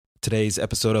Today's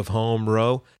episode of Home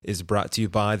Row is brought to you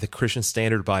by the Christian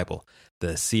Standard Bible.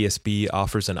 The CSB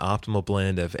offers an optimal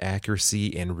blend of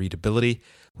accuracy and readability,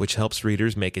 which helps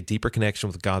readers make a deeper connection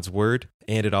with God's Word,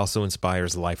 and it also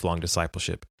inspires lifelong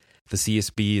discipleship. The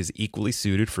CSB is equally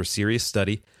suited for serious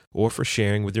study or for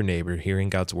sharing with your neighbor hearing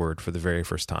God's Word for the very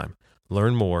first time.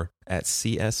 Learn more at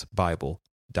csbible.com.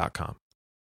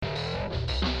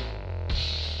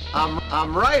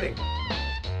 I'm writing.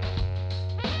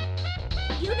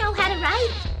 You know how to write.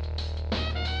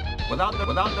 Without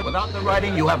the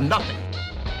writing, you have nothing.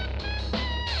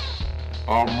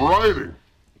 I'm writing.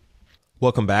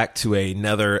 Welcome back to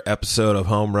another episode of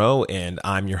Home Row, and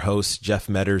I'm your host, Jeff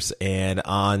Metters, and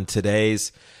on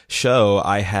today's show,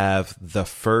 I have the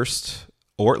first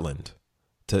Ortland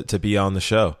to be on the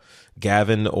show.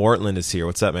 Gavin Ortland is here.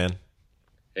 What's up, man?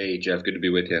 Hey, Jeff. Good to be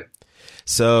with you.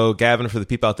 So, Gavin, for the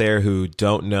people out there who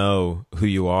don't know who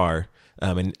you are,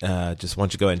 just why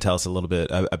don't you go ahead and tell us a little bit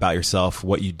about yourself,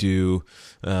 what you do,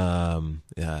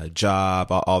 job,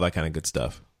 all that kind of good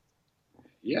stuff.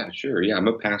 Yeah, sure. Yeah, I'm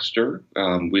a pastor.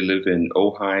 We live in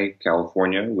Ojai,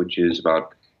 California, which is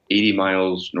about 80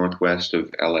 miles northwest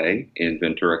of LA in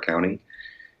Ventura County.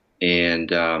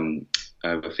 And I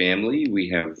have a family. We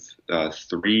have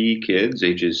 3 kids,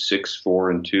 ages 6,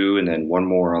 4, and 2, and then one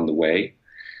more on the way.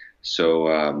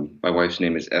 So my wife's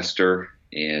name is Esther,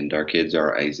 and our kids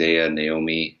are Isaiah,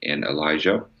 Naomi, and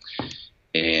Elijah.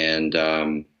 And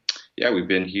we've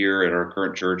been here at our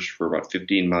current church for about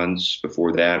 15 months.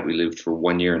 Before that, we lived for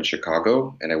 1 year in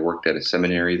Chicago, and I worked at a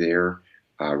seminary there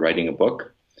writing a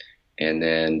book. And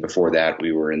then before that,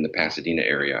 we were in the Pasadena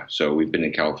area. So we've been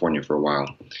in California for a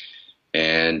while.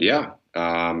 And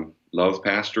love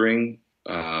pastoring.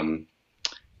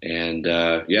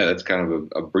 That's kind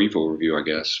of a brief overview, I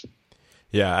guess.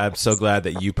 Yeah, I'm so glad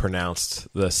that you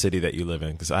pronounced the city that you live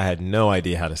in, because I had no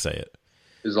idea how to say it.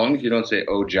 As long as you don't say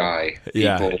Ojai,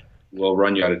 people will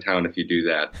run you out of town if you do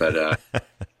that. But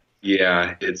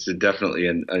it's definitely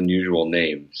an unusual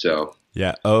name. So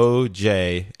yeah,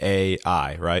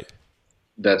 Ojai, right?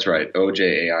 That's right,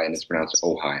 Ojai, and it's pronounced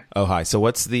Ojai. Ojai. So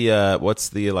what's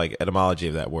the like etymology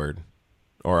of that word,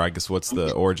 or I guess what's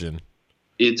the origin?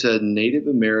 It's a Native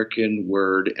American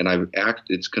word, and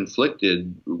it's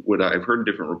conflicted. I've heard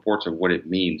different reports of what it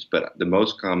means, but the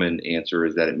most common answer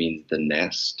is that it means the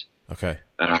nest. Okay.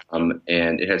 And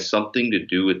it has something to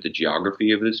do with the geography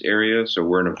of this area. So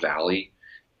we're in a valley,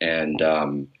 and I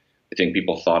think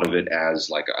people thought of it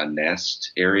as like a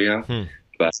nest area.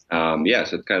 But so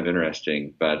it's kind of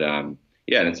interesting. But and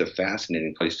it's a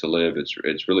fascinating place to live.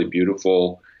 It's really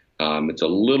beautiful. It's a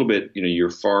little bit,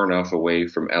 you're far enough away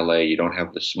from LA. You don't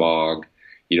have the smog.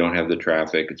 You don't have the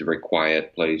traffic. It's a very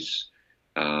quiet place.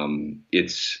 We can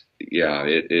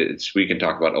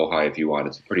talk about Ojai if you want.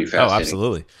 It's pretty fascinating. Oh,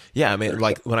 absolutely. Yeah. I mean,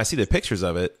 like when I see the pictures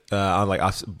of it on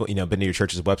been to your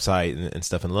church's website and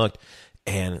stuff and looked,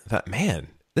 and I thought, man,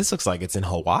 this looks like it's in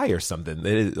Hawaii or something. It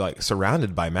is like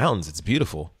surrounded by mountains. It's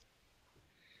beautiful.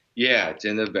 Yeah,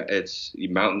 it's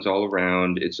mountains all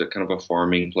around. It's a kind of a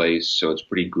farming place, so it's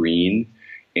pretty green,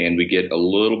 and we get a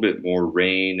little bit more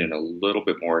rain and a little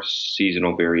bit more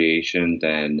seasonal variation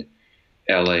than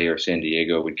LA or San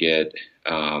Diego would get.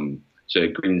 So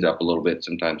it greens up a little bit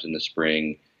sometimes in the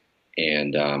spring,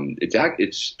 and it's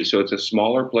a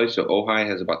smaller place. So Ojai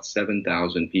has about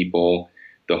 7,000 people.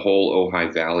 The whole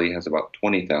Ojai Valley has about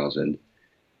 20,000,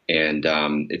 and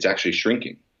it's actually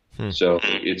shrinking. So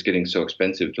it's getting so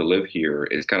expensive to live here.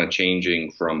 It's kind of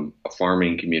changing from a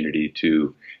farming community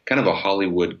to kind of a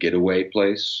Hollywood getaway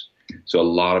place. So a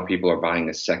lot of people are buying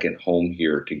a second home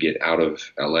here to get out of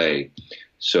LA.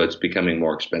 So it's becoming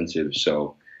more expensive.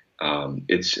 So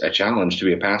it's a challenge to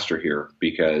be a pastor here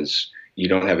because you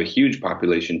don't have a huge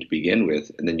population to begin with,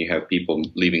 and then you have people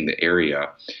leaving the area.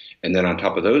 And then on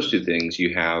top of those two things,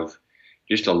 you have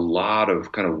just a lot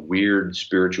of kind of weird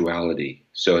spirituality.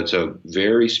 So it's a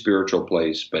very spiritual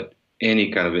place, but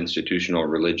any kind of institutional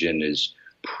religion is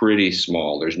pretty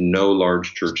small. There's no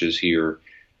large churches here.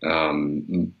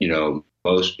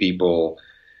 Most people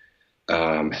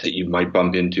that you might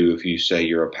bump into if you say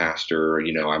you're a pastor,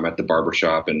 I'm at the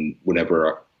barbershop, and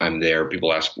whenever I'm there,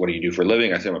 people ask, what do you do for a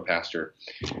living? I say I'm a pastor.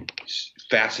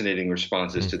 Fascinating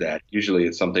responses to that. Usually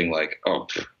it's something like, oh,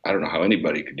 I don't know how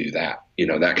anybody could do that,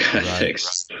 that kind of thing.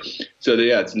 So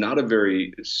it's not a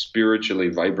very spiritually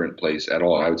vibrant place at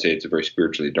all. I would say it's a very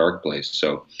spiritually dark place.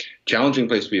 So challenging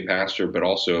place to be a pastor, but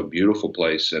also a beautiful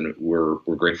place. And we're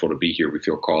grateful to be here. We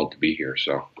feel called to be here.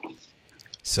 So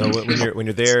when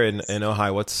you're there in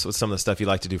Ojai, what's some of the stuff you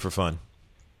like to do for fun?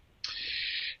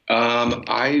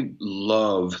 I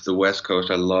love the West Coast.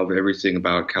 I love everything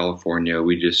about California.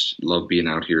 We just love being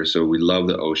out here. So we love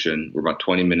the ocean. We're about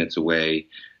 20 minutes away.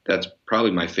 That's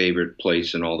probably my favorite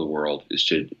place in all the world is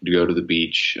to go to the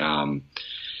beach.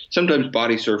 Sometimes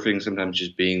body surfing, sometimes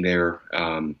just being there.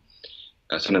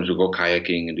 Sometimes we'll go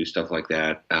kayaking and do stuff like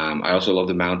that. I also love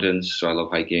the mountains, so I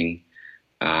love hiking.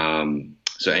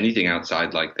 So anything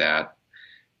outside like that.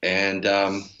 And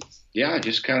yeah,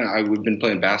 just we've been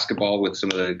playing basketball with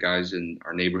some of the guys in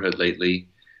our neighborhood lately.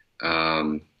 Go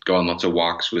on lots of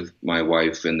walks with my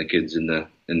wife and the kids in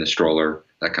the stroller,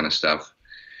 that kind of stuff.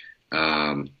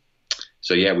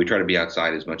 So yeah, we try to be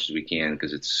outside as much as we can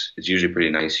because it's usually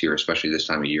pretty nice here, especially this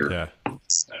time of year. Yeah,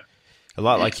 a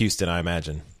lot like Houston, I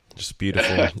imagine. Just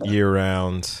beautiful year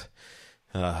round.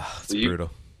 It's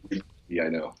brutal. Yeah, I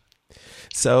know.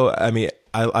 So, I mean,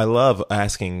 I love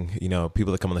asking,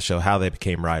 people that come on the show how they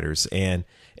became writers, and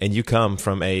you come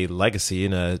from a legacy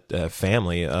and a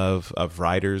family of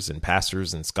writers and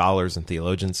pastors and scholars and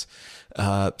theologians.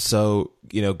 So,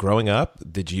 growing up,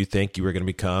 did you think you were going to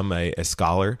become a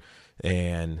scholar?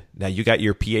 And now you got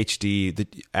your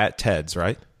PhD at TEDS,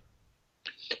 right?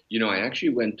 I actually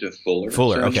went to Fuller.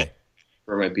 Okay.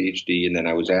 For my PhD, and then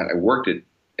I worked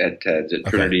at TEDS at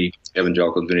Trinity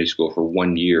Evangelical Divinity School for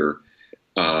 1 year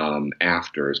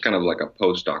after. It's kind of like a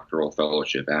postdoctoral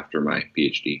fellowship after my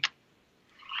PhD.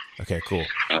 Okay, cool.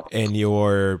 And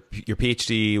your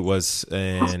PhD was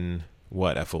in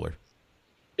what at Fuller?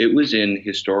 It was in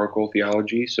historical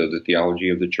theology, so the theology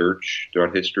of the church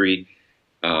throughout history,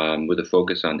 with a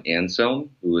focus on Anselm,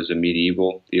 who was a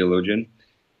medieval theologian.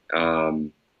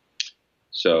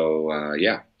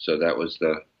 So that was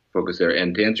the focus there.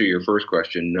 And to answer your first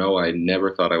question, no, I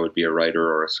never thought I would be a writer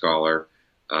or a scholar.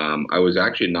 I was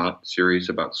actually not serious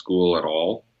about school at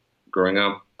all growing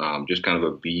up. Just kind of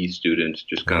a B student,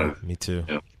 just kind of. Me too.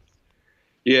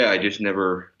 Yeah, I just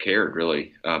never cared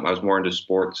really. I was more into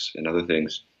sports and other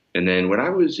things. And then when I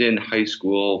was in high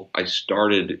school, I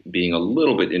started being a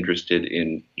little bit interested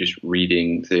in just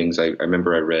reading things. I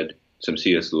remember I read some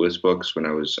C.S. Lewis books when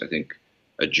I was, I think,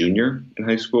 a junior in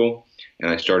high school.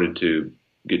 And I started to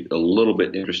get a little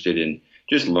bit interested in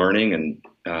just learning.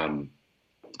 And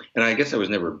I guess I was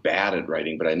never bad at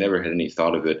writing, but I never had any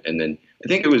thought of it. And then I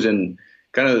think it was in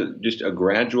kind of just a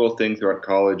gradual thing throughout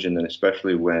college. And then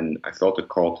especially when I felt a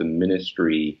call to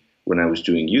ministry when I was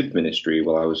doing youth ministry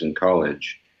while I was in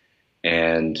college.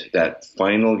 And that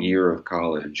final year of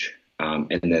college,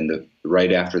 and then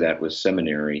right after that was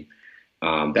seminary.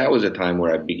 That was a time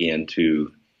where I began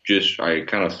to I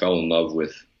kind of fell in love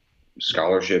with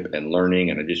scholarship and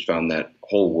learning, and I just found that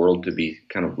whole world to be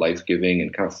kind of life-giving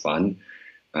and kind of fun.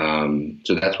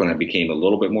 So that's when I became a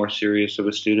little bit more serious of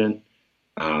a student.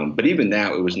 But even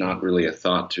that, it was not really a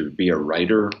thought to be a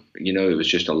writer. It was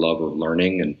just a love of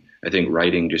learning, and I think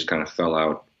writing just kind of fell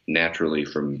out naturally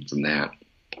from that.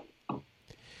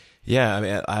 Yeah, I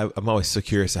mean, I'm always so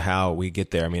curious of how we get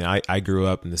there. I mean, I grew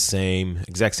up in the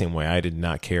exact same way. I did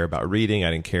not care about reading. I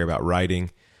didn't care about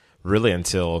writing really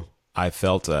until I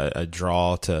felt a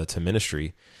draw to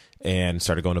ministry and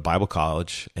started going to Bible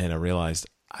college. And I realized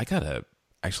I got to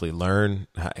actually learn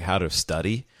how to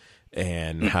study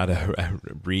and how to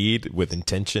read with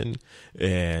intention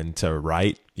and to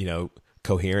write,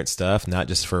 coherent stuff, not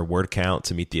just for word count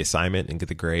to meet the assignment and get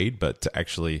the grade, but to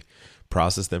actually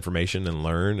process the information and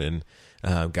learn. And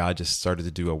God just started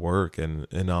to do a work and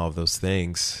all of those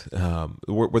things.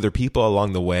 Were there people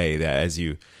along the way that as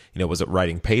was it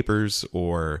writing papers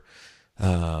or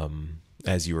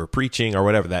as you were preaching or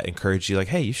whatever that encouraged you like,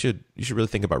 hey, you should really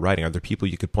think about writing? Are there people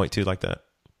you could point to like that?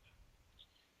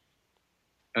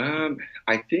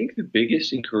 I think the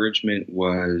biggest encouragement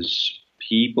was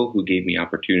people who gave me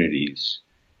opportunities.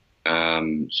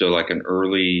 So like an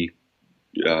early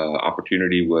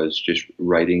opportunity was just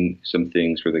writing some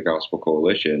things for the Gospel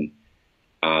Coalition,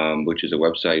 which is a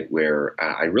website where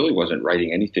I really wasn't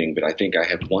writing anything, but I think I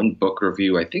had one book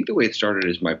review. I think the way it started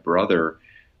is my brother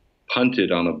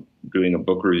punted on doing a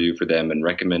book review for them and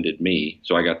recommended me,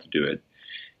 so I got to do it.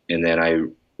 And then I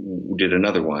did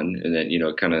another one, and then,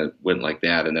 it kind of went like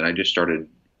that. And then I just started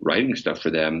writing stuff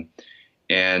for them.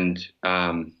 And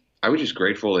I was just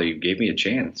grateful they gave me a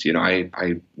chance.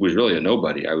 I was really a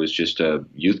nobody. I was just a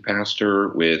youth pastor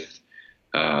with,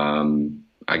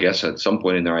 I guess at some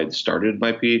point in there, I'd started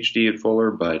my PhD at Fuller,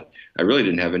 but I really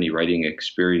didn't have any writing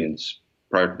experience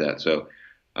prior to that. So,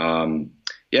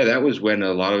 that was when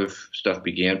a lot of stuff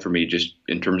began for me, just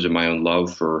in terms of my own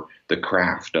love for the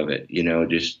craft of it.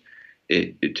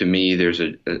 To me, there's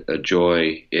a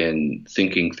joy in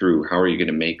thinking through how are you going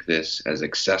to make this as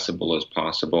accessible as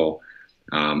possible,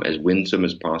 as winsome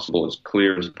as possible, as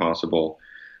clear as possible,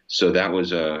 so that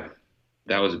was a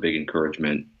big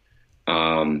encouragement.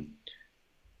 Um,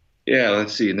 yeah,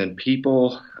 let's see. And then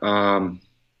people,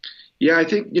 yeah, I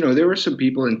think, there were some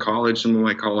people in college, some of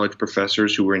my college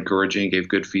professors who were encouraging, gave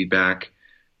good feedback.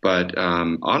 But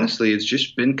honestly, it's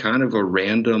just been kind of a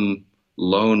random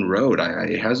lone road.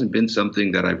 It hasn't been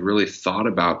something that I've really thought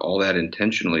about all that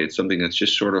intentionally. It's something that's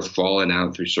just sort of fallen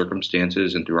out through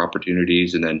circumstances and through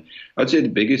opportunities. And then I'd say the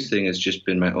biggest thing has just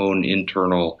been my own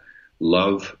internal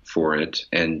love for it.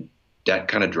 And that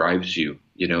kind of drives you,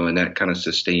 and that kind of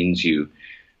sustains you.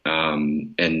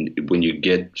 And when you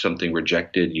get something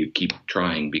rejected, you keep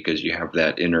trying because you have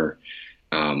that inner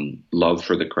love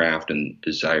for the craft and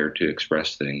desire to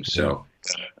express things. So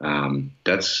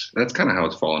that's kind of how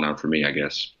it's fallen out for me, I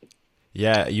guess.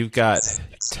 Yeah, you've got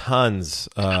tons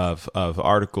of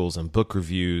articles and book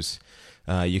reviews.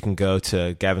 You can go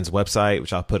to Gavin's website,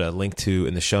 which I'll put a link to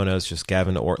in the show notes, just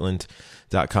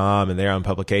gavinortland.com, and there on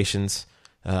publications.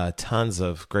 Tons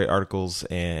of great articles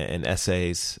and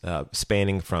essays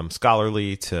spanning from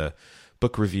scholarly to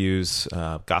book reviews,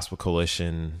 Gospel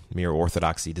Coalition, Mere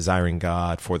Orthodoxy, Desiring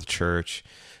God, For the Church,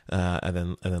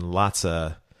 and then lots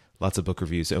of book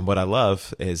reviews. And what I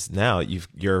love is now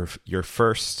your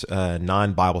first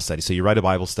non-Bible study. So you write a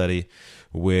Bible study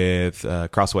with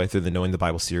Crossway through the Knowing the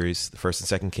Bible series, the First and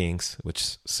Second Kings, which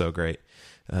is so great.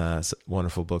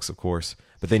 Wonderful books, of course.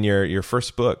 But then your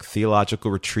first book,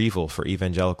 Theological Retrieval for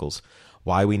Evangelicals,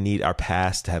 Why We Need Our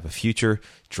Past to Have a Future,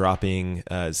 dropping,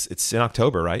 it's in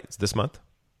October, right? It's this month?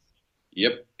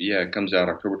 Yep. Yeah, it comes out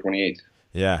October 28th.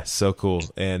 Yeah, so cool.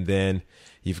 And then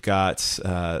you've got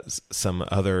some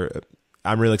other,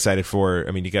 I'm really excited for,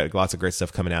 you got lots of great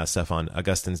stuff coming out, stuff on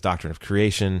Augustine's Doctrine of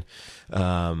Creation,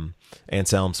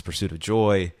 Anselm's Pursuit of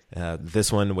Joy,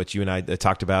 this one, which you and I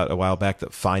talked about a while back,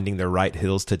 that Finding the Right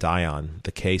Hills to Die On,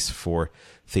 the case for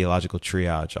theological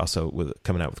triage, also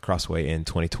coming out with Crossway in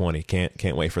 2020.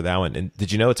 Can't wait for that one. And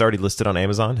did you know it's already listed on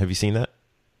Amazon? Have you seen that?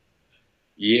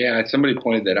 Yeah, somebody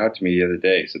pointed that out to me the other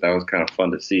day, so that was kind of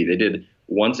fun to see. They did,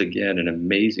 once again, an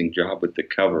amazing job with the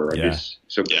cover. I'm just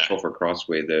so grateful for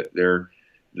Crossway that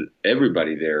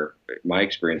everybody there, my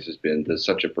experience has been, does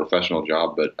such a professional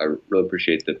job, but I really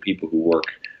appreciate the people who work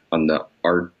on the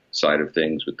art side of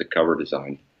things with the cover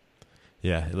design.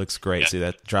 Yeah, it looks great. See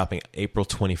that dropping April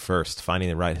 21st, Finding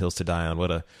the Right Hills to Die On.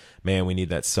 We need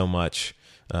that so much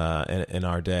in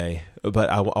our day. But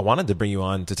I wanted to bring you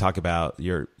on to talk about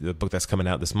the book that's coming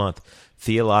out this month,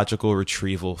 Theological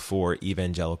Retrieval for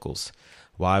Evangelicals,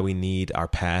 Why We Need Our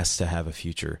Past to Have a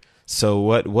Future. So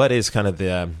what is kind of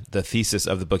the thesis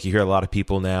of the book? You hear a lot of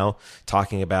people now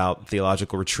talking about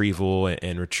theological retrieval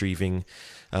and retrieving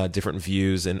different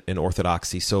views in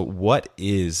orthodoxy. So what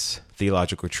is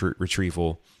theological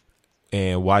retrieval,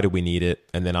 and why do we need it?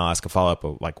 And then I'll ask a follow-up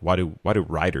of why do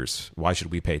why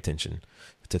should we pay attention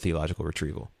to theological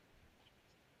retrieval?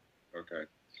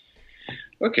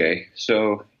 Okay.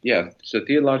 So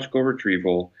theological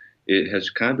retrieval, it has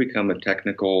kind of become a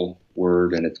technical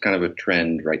word, and it's kind of a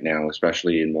trend right now,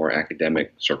 especially in more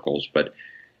academic circles. But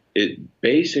it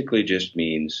basically just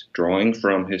means drawing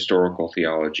from historical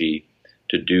theology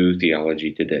to do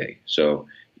theology today. So,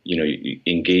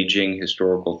 engaging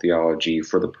historical theology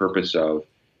for the purpose of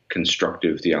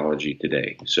constructive theology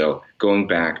today. So going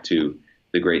back to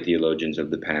the great theologians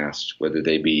of the past, whether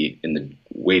they be in the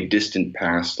way distant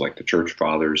past, like the church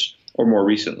fathers, or more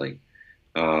recently,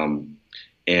 and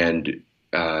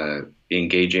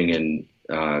engaging in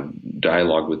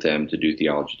dialogue with them to do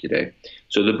theology today.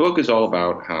 So the book is all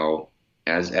about how,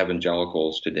 as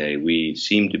evangelicals today, we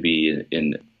seem to be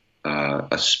in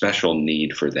a special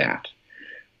need for that.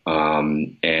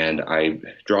 And I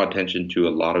draw attention to a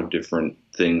lot of different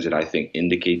things that I think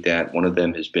indicate that. One of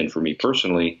them has been, for me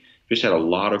personally, just had a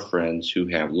lot of friends who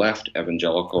have left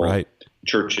evangelical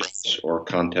churches or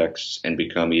contexts and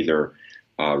become either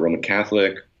Roman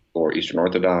Catholic or Eastern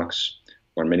Orthodox,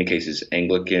 or in many cases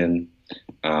Anglican,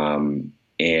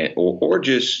 or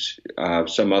just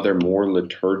some other more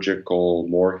liturgical,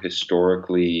 more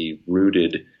historically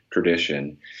rooted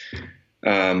tradition.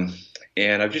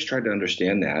 And I've just tried to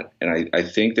understand that. And I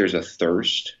think there's a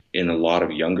thirst in a lot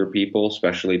of younger people,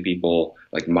 especially people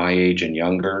like my age and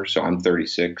younger. So I'm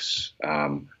 36.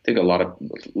 I think a lot of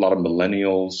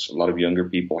millennials, a lot of younger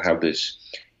people have this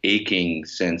aching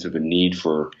sense of a need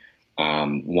for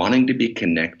wanting to be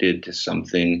connected to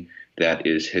something that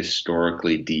is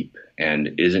historically deep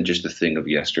and isn't just a thing of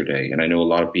yesterday. And I know a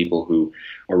lot of people who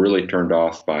are really turned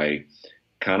off by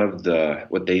kind of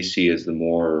what they see as the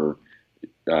more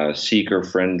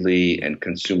seeker-friendly and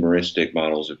consumeristic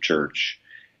models of church.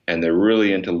 And they're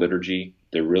really into liturgy.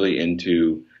 They're really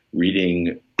into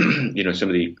reading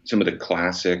some of the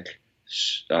classic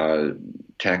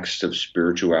texts of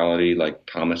spirituality, like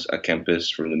Thomas à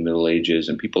Kempis from the Middle Ages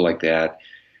and people like that.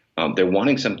 They're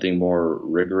wanting something more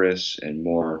rigorous and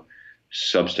more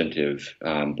substantive,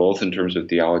 both in terms of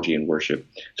theology and worship.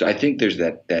 So I think there's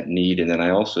that need. And then I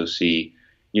also see,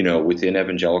 within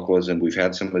evangelicalism, we've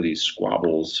had some of these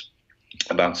squabbles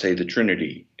about, say, the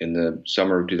Trinity in the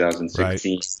summer of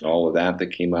 2016, right. All of that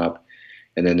came up.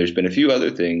 And then there's been a few other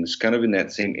things kind of in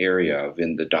that same area of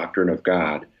in the doctrine of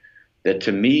God that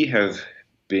to me have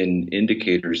been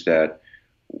indicators that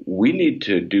we need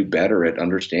to do better at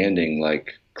understanding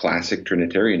like classic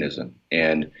Trinitarianism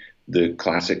and the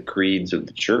classic creeds of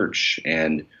the church.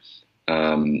 And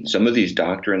some of these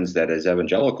doctrines that as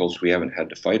evangelicals we haven't had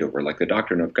to fight over, like the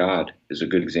doctrine of God is a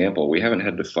good example. We haven't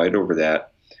had to fight over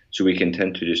that, so we can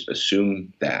tend to just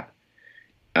assume that.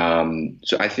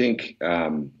 So I think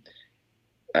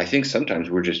sometimes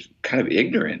we're just kind of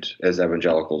ignorant as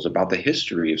evangelicals about the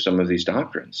history of some of these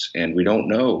doctrines, and we don't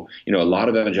know. A lot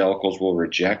of evangelicals will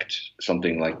reject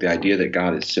something like the idea that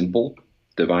God is simple,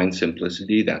 divine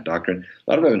simplicity, that doctrine. A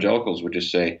lot of evangelicals would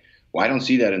just say, well, I don't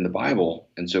see that in the Bible,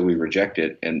 and so we reject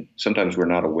it. And sometimes we're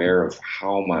not aware of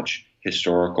how much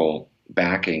historical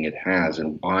backing it has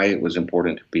and why it was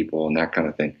important to people and that kind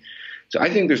of thing. So I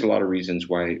think there's a lot of reasons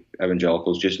why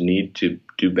evangelicals just need to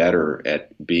do better at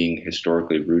being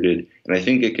historically rooted. And I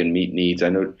think it can meet needs. I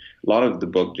know a lot of the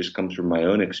book just comes from my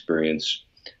own experience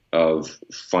of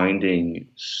finding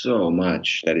so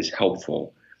much that is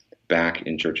helpful back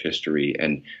in church history.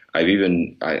 And I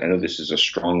know this is a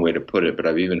strong way to put it, but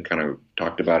I've even kind of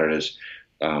talked about it as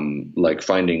like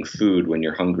finding food when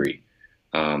you're hungry.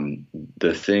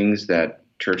 The things that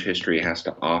church history has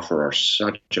to offer are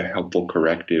such a helpful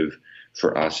corrective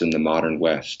for us in the modern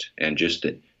West, and just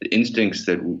the instincts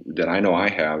that I know I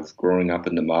have growing up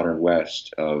in the modern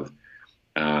West of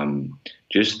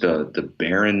just the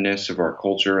barrenness of our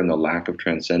culture and the lack of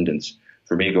transcendence.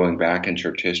 For me, going back in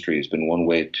church history has been one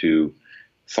way to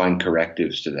find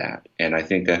correctives to that, and I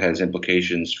think that has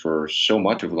implications for so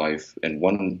much of life. And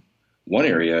one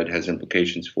area it has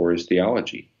implications for is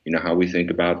theology. How we think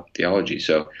about theology.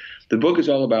 So the book is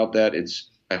all about that.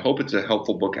 I hope it's a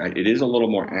helpful book. It is a little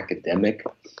more academic,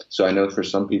 so I know for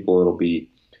some people it'll be,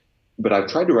 but I've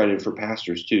tried to write it for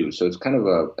pastors too. So it's kind of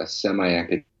a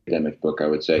semi-academic book, I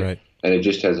would say. Right. And it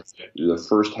just has, the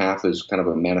first half is kind of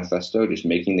a manifesto, just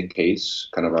making the case,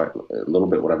 kind of a little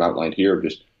bit what I've outlined here,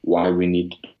 just why we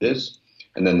need this.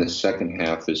 And then the second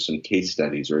half is some case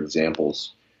studies or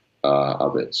examples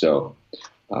of it. So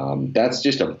that's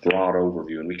just a broad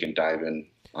overview, and we can dive in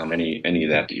on any of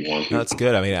that you want to. That's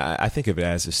good. I mean, I think of it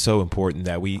as it's so important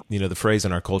that we, the phrase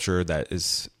in our culture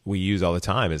that we use all the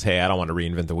time is, hey, I don't want to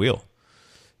reinvent the wheel.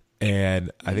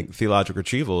 And I think theological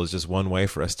retrieval is just one way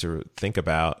for us to think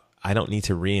about, I don't need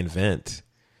to reinvent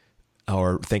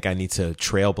or think I need to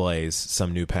trailblaze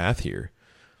some new path here.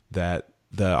 That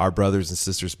our brothers and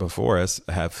sisters before us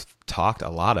have talked a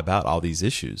lot about all these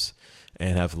issues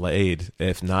and have laid,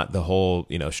 if not the whole,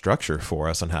 structure for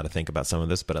us on how to think about some of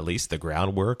this, but at least the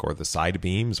groundwork or the side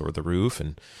beams or the roof.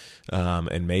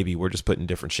 And maybe we're just putting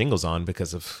different shingles on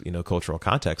because of, cultural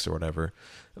context or whatever,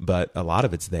 but a lot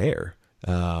of it's there.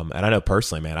 And I know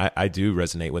personally, man, I do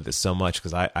resonate with this so much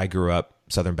because I grew up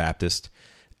Southern Baptist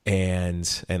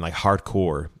and like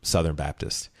hardcore Southern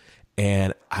Baptist.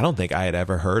 And I don't think I had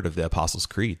ever heard of the Apostles'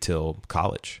 Creed till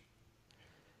college.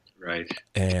 Right.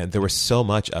 And there was so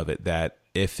much of it that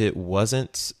if it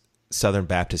wasn't Southern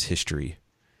Baptist history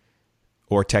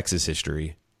or Texas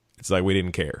history, it's like we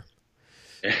didn't care.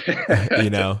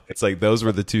 It's like those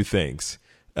were the two things.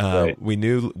 Right. We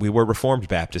knew we were Reformed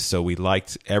Baptists, so we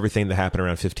liked everything that happened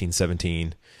around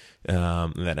 1517,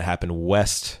 that happened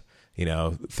west,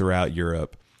 throughout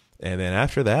Europe. And then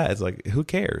after that, it's like, who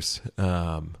cares?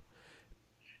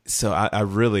 So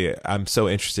I'm so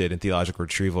interested in theological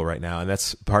retrieval right now. And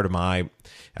that's part of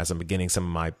as I'm beginning some of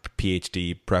my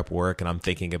PhD prep work, and I'm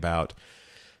thinking about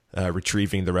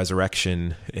retrieving the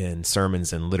resurrection in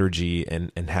sermons and liturgy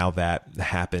and how that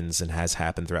happens and has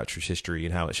happened throughout church history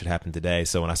and how it should happen today.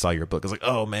 So when I saw your book, I was like,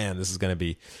 oh man, this is going to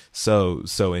be so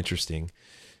interesting.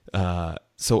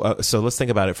 So let's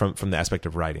think about it from the aspect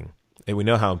of writing. And we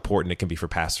know how important it can be for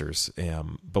pastors.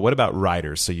 But what about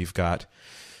writers? So you've got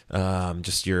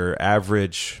just your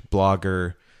average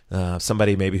blogger,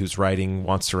 somebody maybe who's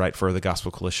wants to write for the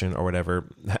Gospel Coalition or whatever.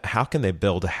 How can they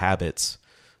build habits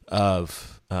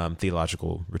of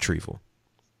theological retrieval?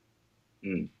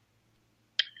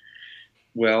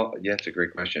 Well, yeah, it's a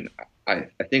great question. I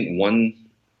think one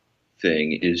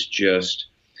thing is just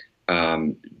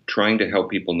trying to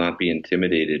help people not be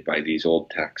intimidated by these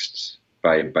old texts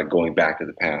by going back to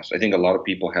the past. I think a lot of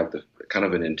people have the kind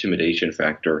of an intimidation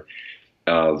factor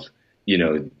of,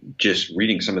 just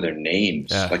reading some of their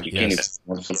names. Like you can't even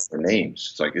pronounce some of their names.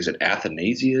 It's like, is it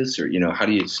Athanasius, or how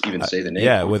do you even say the name?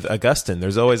 Yeah, with Augustine,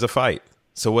 there's always a fight.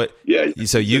 So what? Yeah.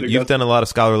 So you've done a lot of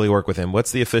scholarly work with him.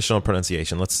 What's the official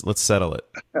pronunciation? Let's settle it.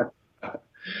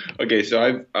 Okay,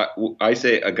 so I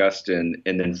say Augustine,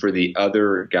 and then for the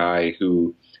other guy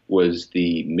who was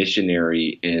the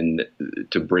missionary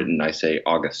to Britain, I say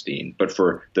Augustine. But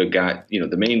for the guy,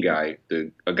 the main guy, the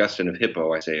Augustine of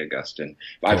Hippo, I say Augustine.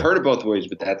 Cool. I've heard it both ways,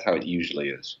 but that's how it usually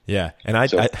is. Yeah, and I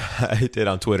did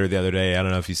on Twitter the other day, I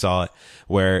don't know if you saw it,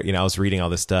 where, I was reading all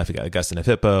this stuff. You got Augustine of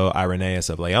Hippo, Irenaeus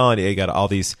of Leon, you got all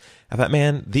these. I thought,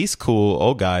 man, these cool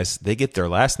old guys, they get their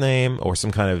last name or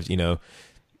some kind of,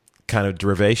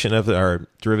 derivation of or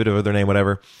derivative of their name,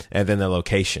 whatever, and then the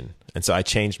location. And so I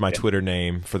changed my Twitter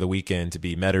name for the weekend to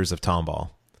be Metters of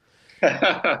Tomball.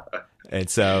 And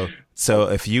so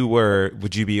if you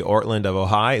would you be Ortland of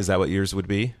Ojai? Is that what yours would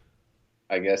be?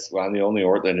 I guess, I'm the only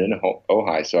Ortland in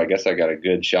Ojai, so I guess I got a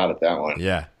good shot at that one.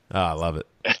 Yeah. Oh, I love it.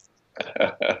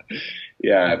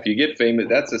 Yeah, if you get famous,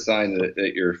 that's a sign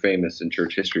that you're famous in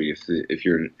church history if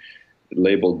you're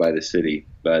labeled by the city.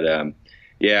 But I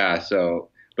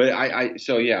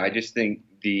just think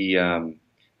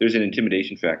there's an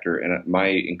intimidation factor, and my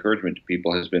encouragement to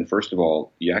people has been, first of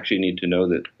all, you actually need to know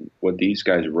that what these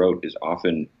guys wrote is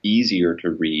often easier to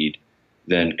read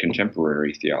than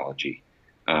contemporary theology.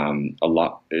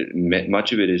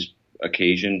 Much of it is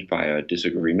occasioned by a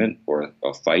disagreement or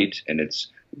a fight, and it's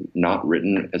not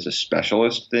written as a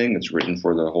specialist thing. It's written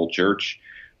for the whole church.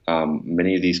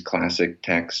 Many of these classic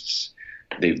texts,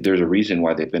 there's a reason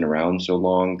why they've been around so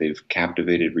long. They've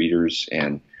captivated readers,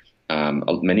 and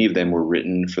many of them were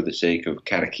written for the sake of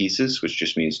catechesis, which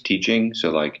just means teaching.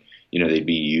 So they'd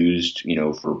be used,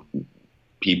 for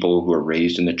people who are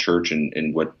raised in the church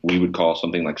in what we would call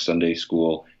something like Sunday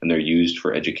school, and they're used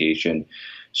for education.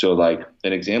 So an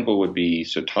example would be,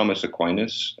 Thomas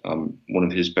Aquinas, one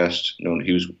of his best known,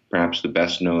 he was perhaps the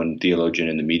best known theologian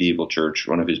in the medieval church.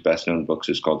 One of his best known books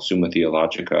is called Summa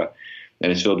Theologica,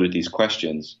 and it's filled with these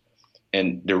questions,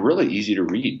 and they're really easy to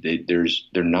read.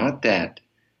 They're not that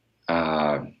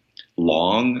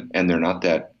long, and they're not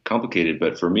that complicated.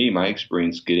 But for me, my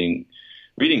experience reading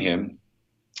him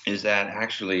is that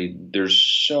actually there's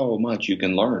so much you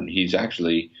can learn. He's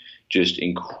actually just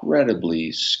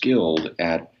incredibly skilled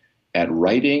at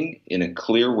writing in a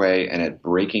clear way and at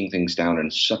breaking things down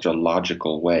in such a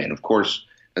logical way. And of course,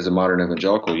 as a modern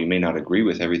evangelical, you may not agree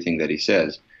with everything that he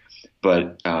says.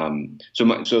 But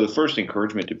so the first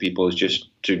encouragement to people is just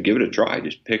to give it a try.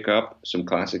 Just pick up some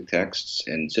classic texts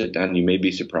and sit down. You may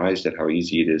be surprised at how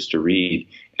easy it is to read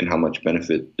and how much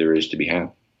benefit there is to be had.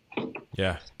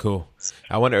 Yeah, cool.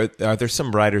 I wonder, are there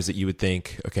some writers that you would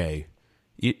think, okay,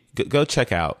 go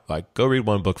check out, go read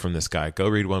one book from this guy, go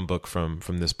read one book from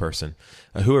this person?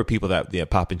 Who are people that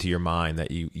pop into your mind that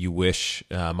you wish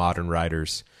modern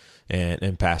writers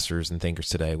and pastors and thinkers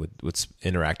today would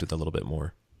interact with a little bit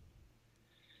more?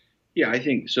 Yeah, I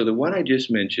think so. The one I just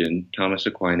mentioned, Thomas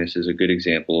Aquinas, is a good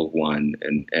example of one.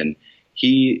 And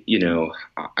he,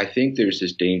 I think there's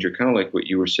this danger, kind of like what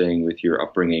you were saying with your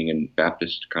upbringing in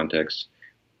Baptist context.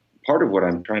 Part of what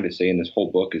I'm trying to say in this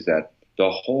whole book is that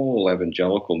the whole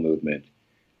evangelical movement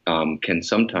can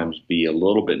sometimes be a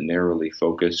little bit narrowly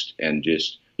focused, and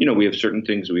just, we have certain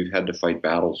things that we've had to fight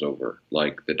battles over,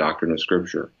 like the doctrine of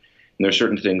Scripture. And there are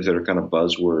certain things that are kind of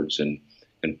buzzwords and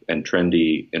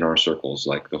trendy in our circles,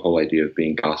 like the whole idea of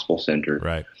being gospel-centered.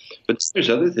 Right. But there's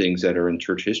other things that are in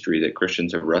church history that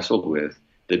Christians have wrestled with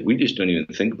that we just don't even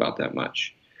think about that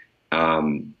much.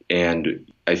 And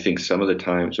I think some of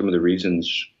the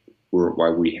reasons why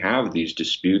we have these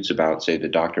disputes about, say, the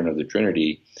doctrine of the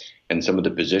Trinity, and some of the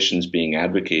positions being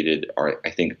advocated are, I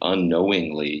think,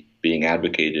 unknowingly being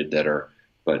advocated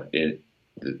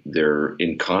they're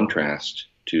in contrast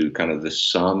to kind of the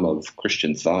sum of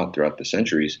Christian thought throughout the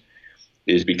centuries,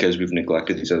 is because we've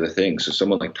neglected these other things. So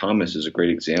someone like Thomas is a great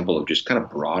example of just kind of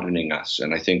broadening us.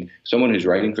 And I think someone who's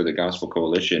writing for the Gospel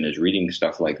Coalition is reading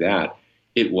stuff like that.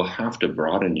 It will have to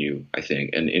broaden you, I think,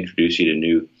 and introduce you to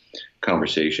new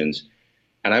conversations.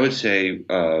 And I would say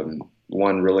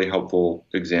one really helpful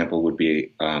example would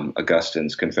be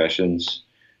Augustine's Confessions.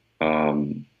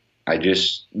 I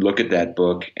just look at that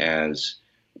book as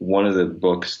one of the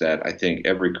books that I think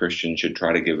every Christian should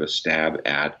try to give a stab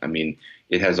at. I mean,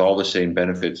 it has all the same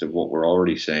benefits of what we're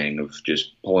already saying, of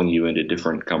just pulling you into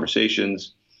different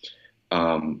conversations.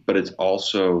 But it's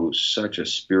also such a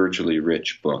spiritually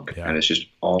rich book. Yeah. And it's just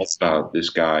all about this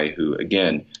guy who,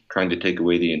 again, trying to take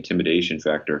away the intimidation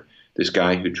factor, this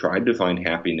guy who tried to find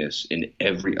happiness in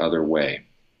every other way.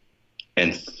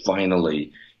 And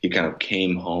finally, he kind of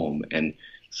came home and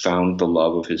found the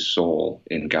love of his soul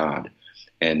in God,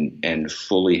 and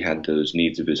fully had those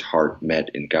needs of his heart met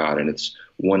in God. And it's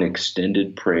one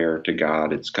extended prayer to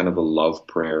God. It's kind of a love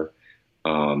prayer.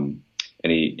 And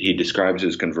he describes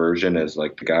his conversion as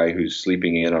like the guy who's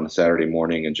sleeping in on a Saturday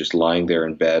morning and just lying there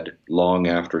in bed long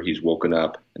after he's woken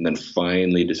up, and then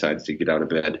finally decides to get out of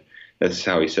bed. That's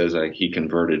how he says like he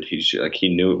converted. He's like he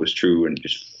knew it was true and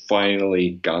just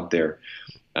finally got there.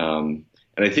 And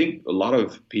I think a lot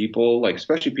of people, like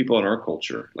especially people in our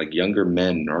culture, like younger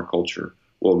men in our culture,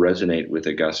 will resonate with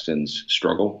Augustine's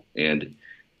struggle. And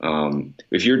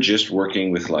if you're just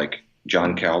working with like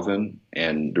John Calvin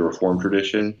and the Reformed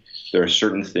tradition, there are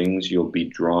certain things you'll be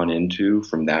drawn into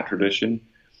from that tradition.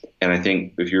 And I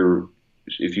think if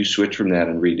you switch from that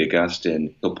and read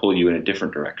Augustine, he'll pull you in a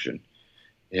different direction.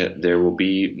 There will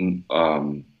be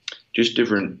just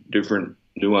different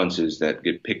nuances that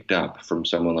get picked up from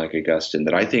someone like Augustine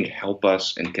that I think help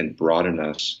us and can broaden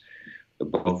us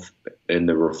both in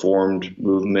the Reformed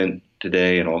movement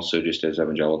today and also just as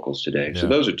evangelicals today. Yeah. So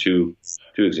those are two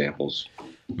examples.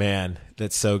 Man,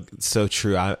 that's so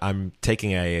true. I'm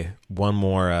taking one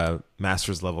more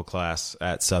master's level class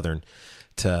at Southern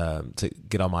to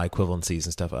get all my equivalencies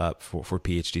and stuff up for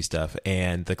PhD stuff.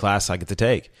 And the class I get to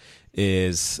take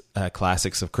is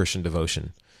Classics of Christian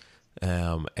Devotion.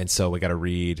 And so we got to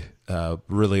read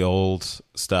really old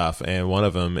stuff. And one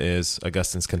of them is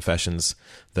Augustine's Confessions,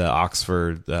 the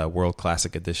Oxford World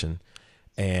Classic Edition.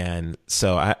 And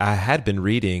so I had been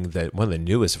reading one of the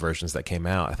newest versions that came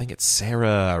out. I think it's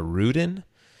Sarah Rudin,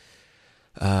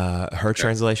 her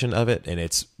translation of it. And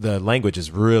the language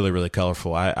is really, really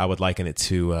colorful. I would liken it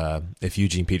to if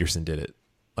Eugene Peterson did it.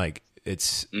 Like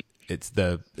it's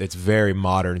very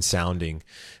modern sounding,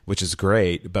 which is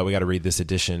great, but we got to read this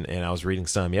edition. And I was reading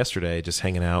some yesterday, just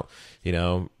hanging out,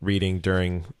 reading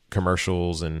during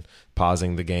commercials and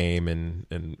pausing the game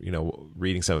and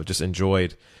reading some. Just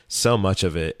enjoyed so much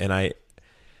of it. And I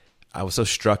was so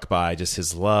struck by just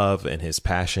his love and his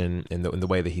passion and the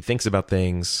way that he thinks about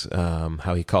things,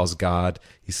 how he calls God.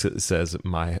 He says,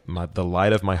 the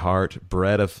light of my heart,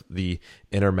 bread of the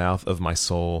inner mouth of my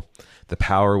soul, the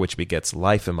power which begets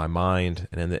life in my mind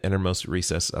and in the innermost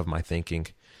recess of my thinking,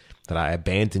 that I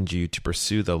abandoned you to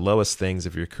pursue the lowest things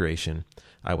of your creation.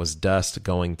 I was dust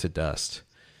going to dust.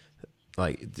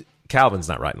 Like Calvin's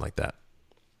not writing like that.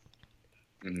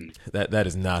 Mm-hmm. That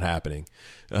is not happening.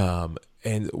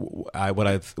 And when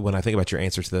I think about your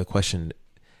answer to the question,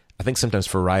 I think sometimes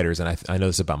for writers, and I know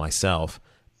this about myself,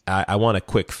 I want a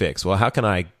quick fix. Well, how can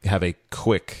I have a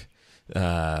quick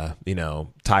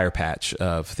tire patch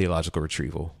of theological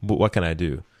retrieval? What can I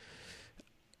do?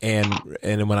 And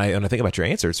when I think about your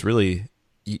answer, it's really,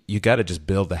 you got to just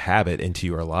build the habit into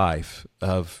your life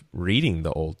of reading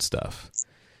the old stuff.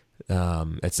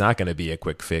 It's not going to be a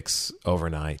quick fix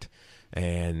overnight.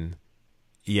 And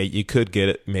yeah, you could get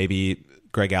it, maybe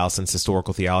Greg Allison's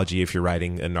Historical Theology if you're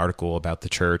writing an article about the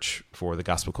church for the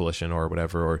Gospel Coalition or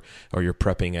whatever, or you're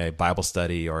prepping a Bible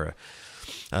study or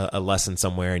a lesson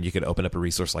somewhere, and you could open up a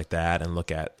resource like that and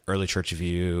look at early church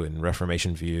view and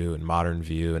Reformation view and modern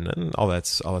view, and all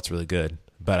that's really good.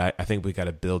 But I think we got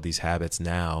to build these habits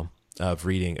now of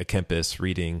reading A Kempis,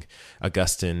 reading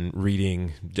Augustine,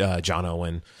 reading John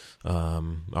Owen,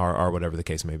 or whatever the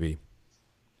case may be.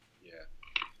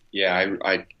 Yeah,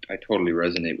 I totally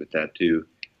resonate with that too.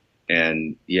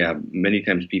 And yeah, many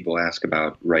times people ask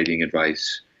about writing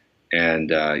advice.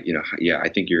 And, I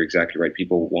think you're exactly right.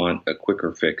 People want a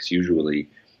quicker fix usually.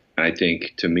 And I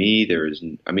think to me, there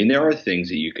are things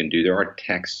that you can do. There are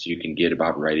texts you can get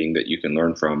about writing that you can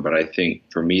learn from. But I think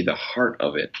for me, the heart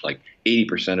of it, like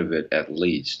 80% of it at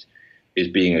least, is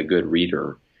being a good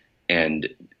reader. And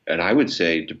I would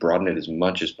say to broaden it as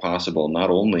much as possible, not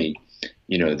only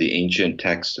the ancient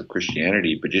texts of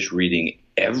Christianity, but just reading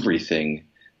everything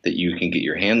that you can get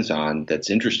your hands on that's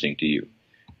interesting to you.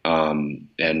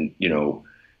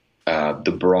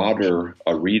 The broader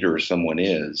a reader someone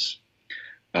is.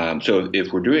 So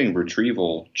if we're doing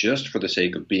retrieval just for the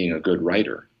sake of being a good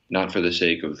writer, not for the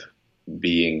sake of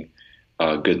being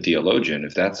a good theologian,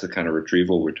 if that's the kind of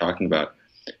retrieval we're talking about,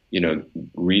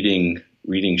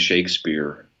 reading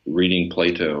Shakespeare, reading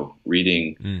Plato,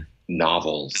 reading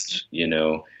novels,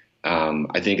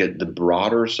 I think the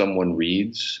broader someone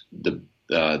reads, the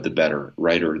better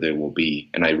writer they will be.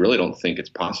 And I really don't think it's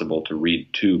possible to read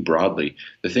too broadly.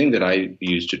 The thing that I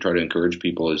use to try to encourage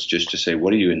people is just to say,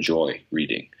 what do you enjoy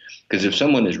reading? Because if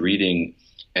someone is reading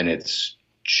and it's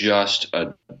just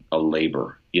a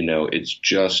labor, it's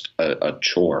just a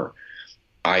chore,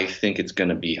 I think it's going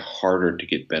to be harder to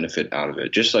get benefit out of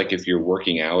it. Just like if you're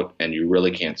working out and you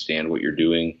really can't stand what you're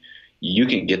doing, you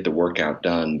can get the workout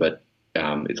done, but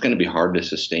it's going to be hard to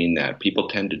sustain that. People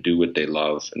tend to do what they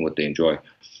love and what they enjoy.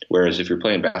 Whereas if you're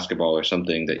playing basketball or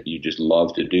something that you just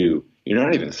love to do, you're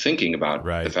not even thinking about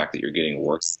the fact that you're getting a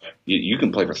work. You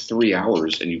can play for 3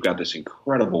 hours and you've got this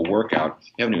incredible workout.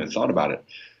 You haven't even thought about it.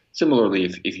 Similarly,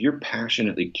 if you're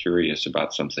passionately curious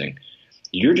about something,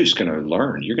 you're just going to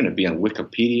learn. You're going to be on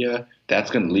Wikipedia.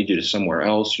 That's going to lead you to somewhere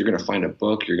else. You're going to find a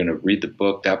book. You're going to read the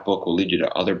book. That book will lead you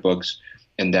to other books.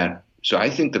 So I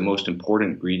think the most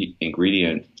important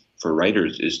ingredient for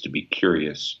writers is to be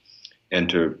curious and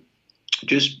to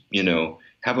just,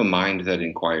 have a mind that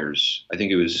inquires. I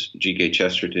think it was G.K.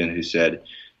 Chesterton who said,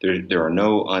 there are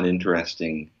no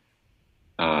uninteresting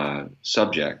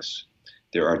subjects.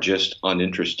 There are just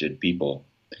uninterested people.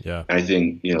 Yeah. And I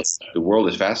think, the world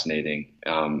is fascinating,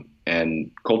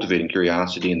 and cultivating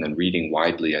curiosity and then reading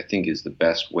widely, I think, is the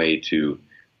best way to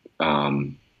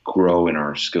grow in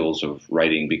our skills of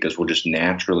writing, because we'll just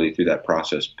naturally through that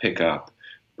process pick up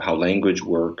how language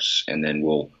works, and then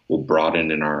we'll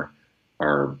broaden in our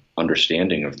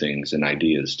understanding of things and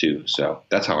ideas too. So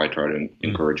that's how I try to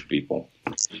encourage people.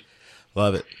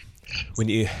 Love it. When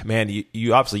you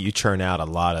obviously you churn out a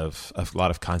lot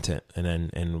of content,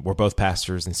 and we're both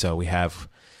pastors, and so we have,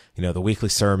 the weekly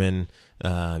sermon.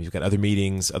 You've got other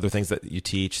meetings, other things that you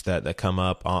teach that come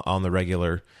up on the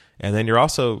regular, and then you're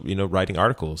also writing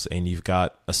articles, and you've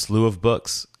got a slew of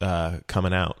books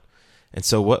coming out. And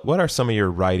so, what are some of your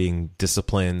writing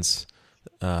disciplines?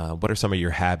 What are some of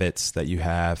your habits that you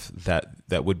have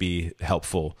that would be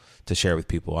helpful to share with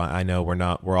people? I know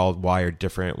we're all wired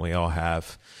different. We all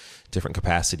have different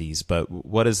capacities, but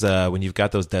what is when you've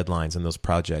got those deadlines and those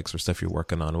projects or stuff you're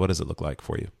working on, what does it look like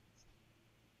for you?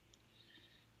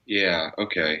 Yeah.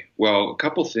 Okay. Well, a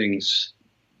couple things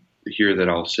here that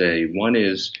I'll say. One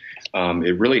is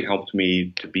it really helped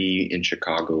me to be in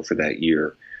Chicago for that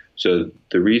year. So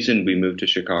the reason we moved to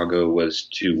Chicago was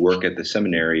to work at the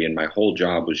seminary, and my whole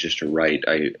job was just to write.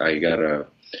 I got a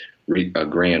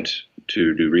grant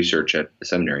to do research at the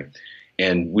seminary.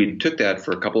 And we took that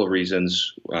for a couple of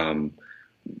reasons,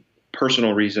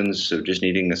 personal reasons, so just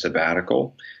needing a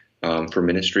sabbatical for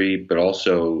ministry, but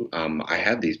also I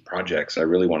had these projects I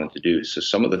really wanted to do. So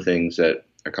some of the things that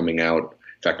are coming out,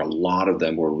 in fact, a lot of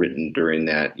them were written during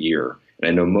that year. And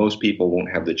I know most people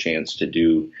won't have the chance to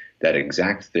do that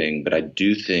exact thing, but I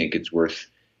do think it's worth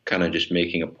kind of just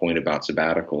making a point about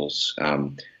sabbaticals.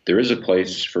 There is a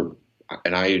place for,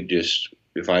 and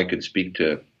if I could speak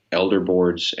to elder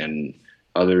boards and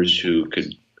others who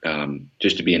could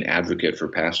just to be an advocate for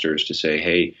pastors to say,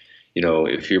 hey,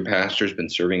 if your pastor's been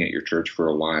serving at your church for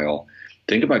a while,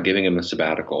 think about giving him a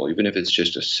sabbatical, even if it's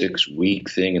just a 6-week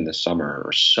thing in the summer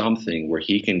or something where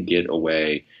he can get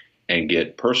away and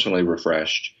get personally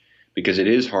refreshed, because it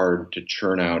is hard to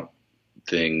churn out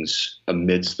things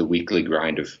amidst the weekly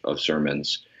grind of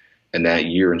sermons. And that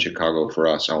year in Chicago for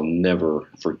us, I'll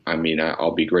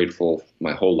be grateful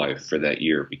my whole life for that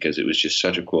year, because it was just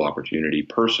such a cool opportunity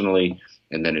personally.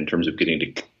 And then in terms of getting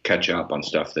to catch up on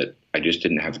stuff that I just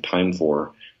didn't have time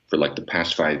for like the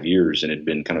past 5 years, and had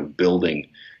been kind of building,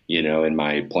 in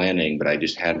my planning, but I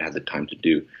just hadn't had the time to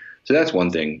do. So that's one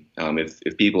thing.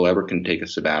 If people ever can take a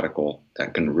sabbatical,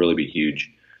 that can really be huge.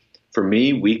 For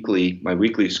me, my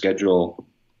weekly schedule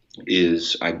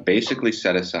is I basically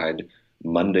set aside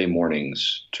Monday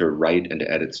mornings to write and to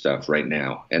edit stuff right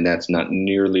now. And that's not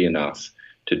nearly enough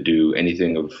to do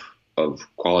anything of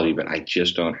quality, but I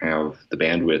just don't have the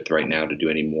bandwidth right now to do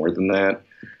any more than that.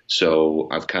 So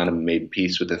I've kind of made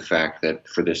peace with the fact that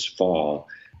for this fall,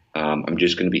 I'm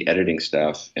just going to be editing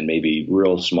stuff and maybe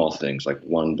real small things like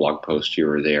one blog post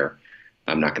here or there.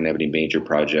 I'm not going to have any major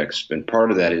projects. And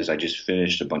part of that is I just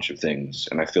finished a bunch of things,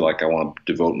 and I feel like I want to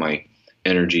devote my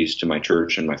energies to my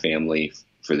church and my family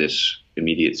for this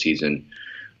immediate season.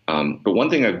 But one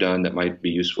thing I've done that might be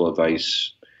useful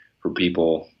advice for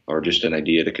people, or just an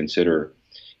idea to consider,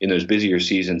 in those busier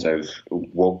seasons, I've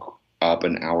woke up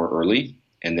an hour early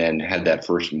and then had that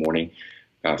first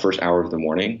hour of the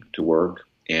morning to work.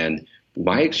 And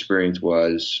my experience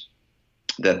was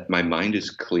that my mind is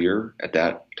clear at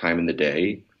that time in the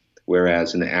day,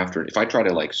 whereas in the afternoon, if I try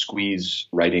to squeeze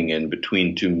writing in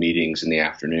between 2 meetings in the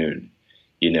afternoon,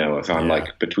 if I'm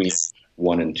between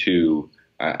 1 and 2,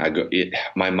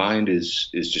 my mind is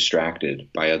distracted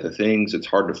by other things. It's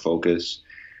hard to focus.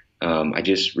 I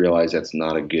just realized that's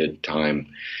not a good time.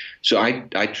 So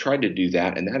I tried to do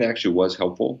that, and that actually was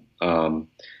helpful.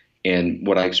 And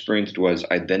what I experienced was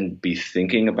I'd then be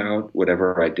thinking about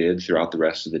whatever I did throughout the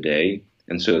rest of the day.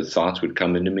 And so thoughts would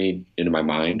come into my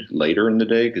mind later in the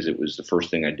day because it was the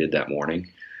first thing I did that morning.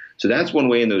 So that's one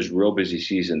way in those real busy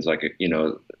seasons, like,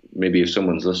 maybe if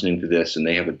someone's listening to this and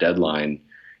they have a deadline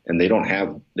and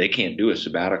they can't do a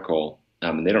sabbatical,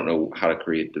 and they don't know how to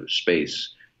create the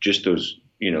space, just those,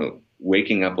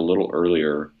 waking up a little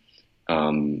earlier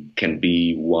can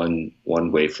be one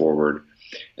way forward.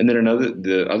 And then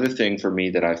the other thing for me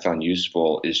that I found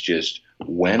useful is just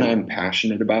when I'm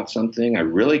passionate about something, I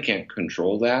really can't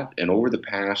control that. And over the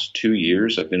past 2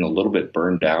 years, I've been a little bit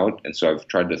burned out. And so I've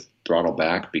tried to throttle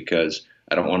back because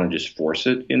I don't want to just force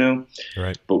it,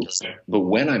 Right. But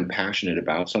when I'm passionate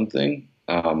about something,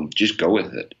 just go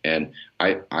with it. And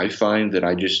I find that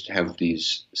I just have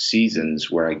these seasons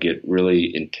where I get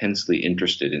really intensely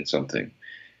interested in something.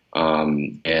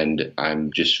 And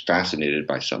I'm just fascinated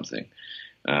by something.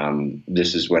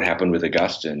 This is what happened with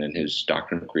Augustine and his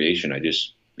Doctrine of Creation. I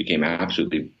just became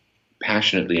absolutely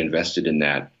passionately invested in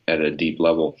that at a deep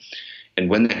level. And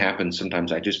when that happens,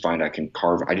 sometimes I just find I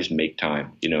just make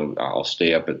time. I'll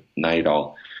stay up at night.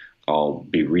 I'll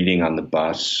be reading on the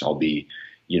bus. I'll be,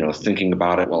 thinking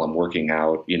about it while I'm working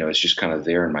out. It's just kind of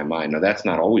there in my mind. Now, that's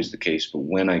not always the case, but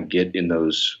when I get in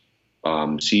those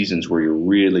seasons where you're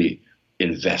really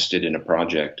invested in a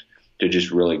project, to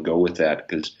just really go with that,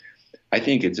 because I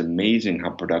think it's amazing how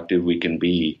productive we can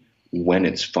be when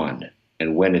it's fun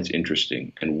and when it's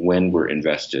interesting and when we're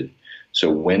invested.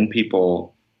 So when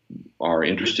people are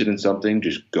interested in something,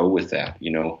 just go with that,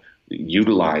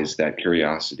 utilize that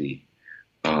curiosity,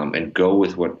 and go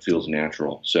with what feels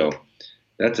natural. So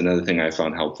that's another thing I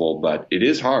found helpful, but it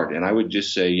is hard. And I would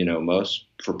just say,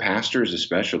 for pastors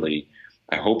especially,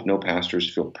 I hope no pastors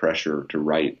feel pressure to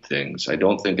write things. I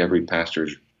don't think every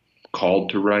pastor's called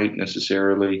to write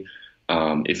necessarily.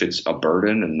 If it's a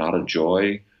burden and not a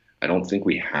joy, I don't think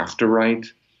we have to write.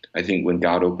 I think when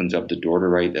God opens up the door to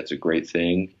write, that's a great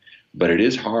thing. But it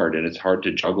is hard, and it's hard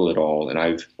to juggle it all. And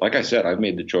I've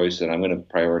made the choice that I'm going to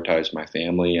prioritize my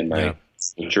family and my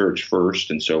church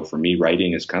first. And so for me,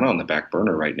 writing is kind of on the back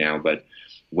burner right now. But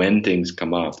when things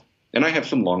come up, and I have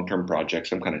some long-term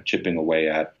projects I'm kind of chipping away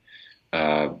at,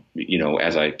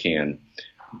 as I can.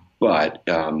 But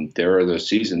there are those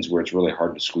seasons where it's really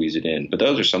hard to squeeze it in. But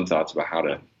those are some thoughts about how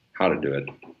to do it.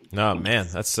 No, man,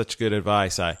 that's such good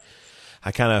advice. I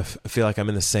kind of feel like I'm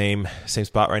in the same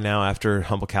spot right now after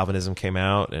Humble Calvinism came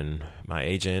out, and my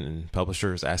agent and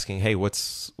publisher is asking, "Hey,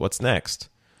 what's next?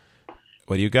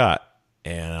 What do you got?"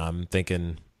 And I'm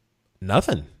thinking,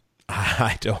 nothing.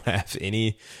 I don't have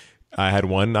any. I had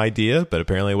one idea, but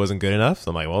apparently it wasn't good enough.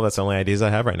 So I'm like, well, that's the only ideas I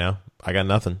have right now. I got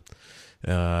nothing.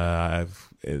 The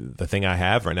thing I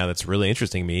have right now that's really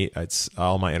interesting me, it's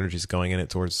all my energy is going in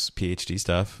it towards PhD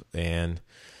stuff. And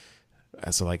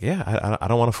so I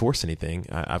don't want to force anything.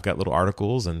 I've got little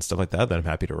articles and stuff like that I'm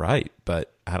happy to write,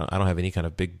 but I don't have any kind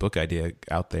of big book idea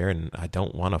out there, and I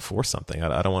don't want to force something.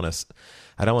 I don't want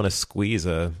to squeeze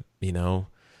a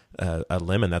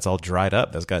lemon that's all dried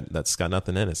up. That's got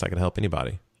nothing in it. It's not going to help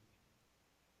anybody.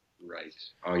 Right.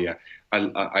 Oh yeah.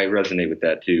 I resonate with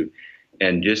that too.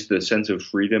 And just the sense of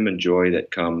freedom and joy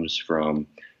that comes from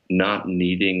not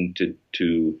needing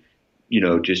to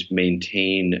just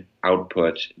maintain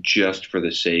output just for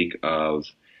the sake of,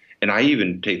 and I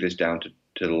even take this down to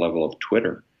the level of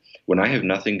Twitter. When I have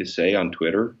nothing to say on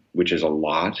Twitter, which is a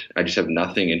lot, I just have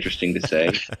nothing interesting to say,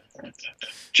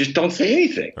 just don't say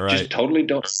anything. Right. Just totally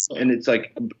don't. And it's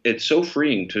like, it's so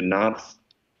freeing to not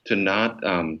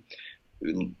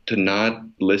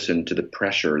listen to the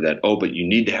pressure that, but you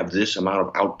need to have this amount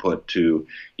of output to,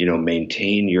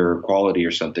 maintain your quality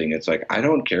or something. It's like, I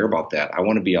don't care about that. I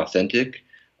want to be authentic.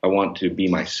 I want to be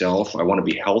myself. I want to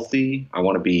be healthy. I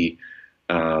want to be,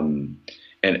 and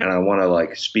I want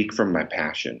to speak from my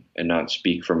passion and not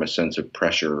speak from a sense of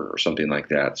pressure or something like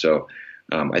that. So,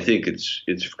 I think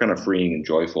it's kind of freeing and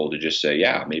joyful to just say,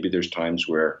 yeah, maybe there's times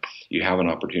where you have an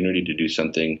opportunity to do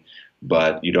something,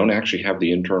 but you don't actually have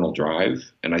the internal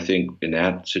drive. And I think in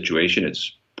that situation,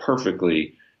 it's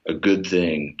perfectly a good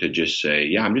thing to just say,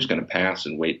 yeah, I'm just going to pass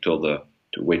and wait till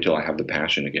I have the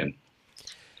passion again.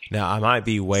 Now, I might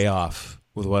be way off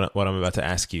with what I'm about to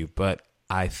ask you, but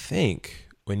I think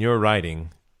when you're writing,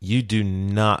 you do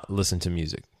not listen to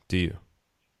music, do you?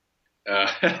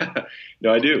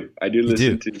 No, I do. I do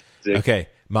listen to music. Okay.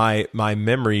 My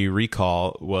memory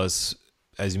recall was,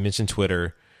 as you mentioned,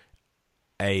 Twitter.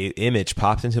 A image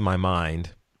popped into my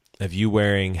mind of you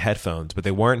wearing headphones, but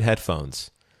they weren't headphones.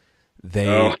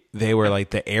 They were like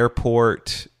the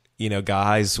airport,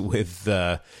 guys with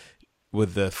the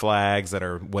flags that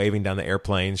are waving down the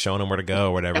airplane, showing them where to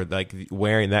go or whatever, like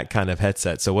wearing that kind of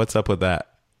headset. So what's up with that?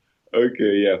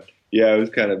 Okay, yeah. Yeah, I was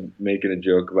kind of making a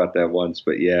joke about that once,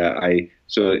 but yeah,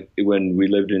 so when we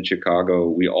lived in Chicago,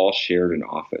 we all shared an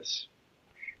office,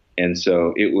 and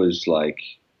so it was like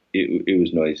it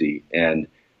was noisy, and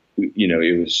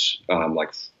it was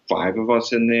like five of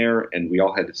us in there, and we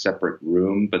all had a separate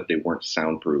room, but they weren't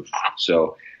soundproof.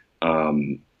 So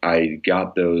I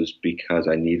got those because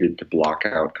I needed to block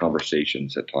out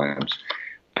conversations at times,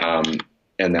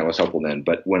 and that was helpful then.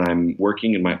 But when I'm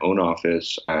working in my own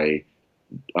office, I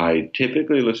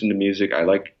typically listen to music.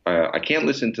 I can't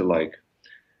listen to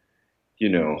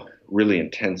really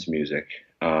intense music.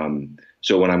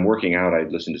 So when I'm working out, I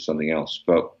listen to something else.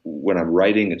 But when I'm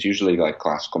writing, it's usually like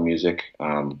classical music.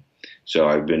 So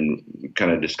I've been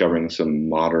kind of discovering some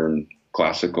modern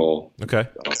classical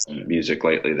music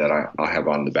lately that I'll have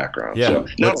on in the background. Yeah. So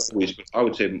not always, but I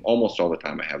would say almost all the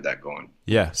time I have that going.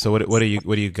 Yeah. So what do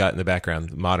you got in the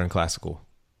background? Modern classical.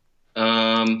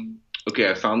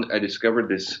 Okay, I discovered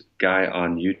this guy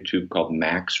on YouTube called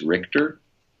Max Richter.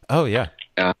 Oh yeah.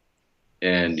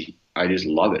 And I just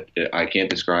love it. I can't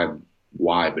describe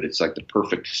why, but it's like the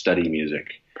perfect study music.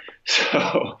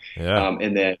 So, yeah.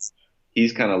 And then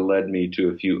he's kind of led me to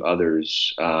a few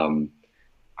others. I'm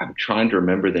trying to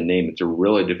remember the name. It's a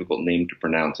really difficult name to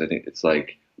pronounce. I think it's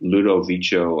like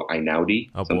Ludovico Einaudi,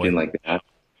 something like that.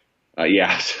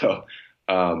 Yeah. So,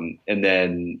 and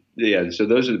then, so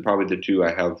those are probably the two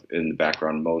I have in the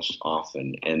background most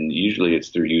often. And usually it's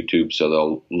through YouTube, so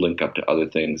they'll link up to other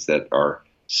things that are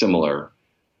similar.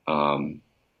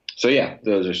 So yeah,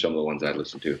 those are some of the ones I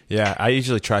listen to. Yeah, I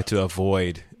usually try to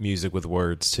avoid music with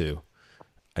words too.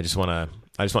 I just want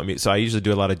music. So I usually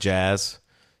do a lot of jazz,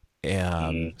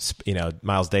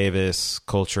 Miles Davis,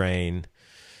 Coltrane,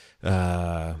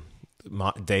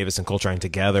 Davis and Coltrane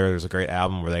together. There's a great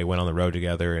album where they went on the road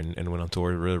together and went on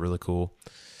tour. Really, really cool.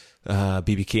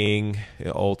 B.B. King,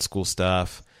 old school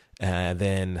stuff. And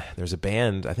then there's a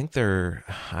band, I think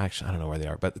I don't know where they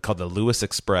are, but called the Lewis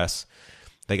Express.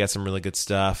 They got some really good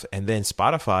stuff. And then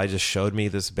Spotify just showed me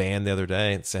this band the other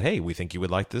day and said, hey, we think you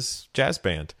would like this jazz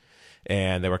band.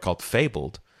 And they were called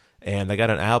Fabled. And they got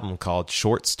an album called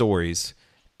Short Stories.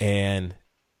 And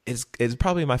it's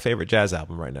probably my favorite jazz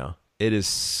album right now. It is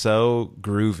so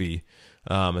groovy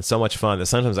and so much fun that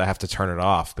sometimes I have to turn it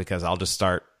off because I'll just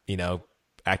start,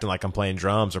 acting like I'm playing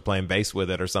drums or playing bass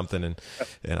with it or something. And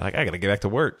I got to get back to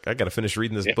work. I got to finish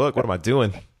reading this book. What am I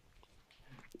doing?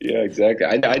 Yeah, exactly.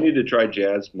 I need to try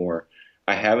jazz more.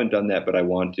 I haven't done that, but I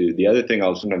want to. The other thing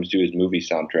I'll sometimes do is movie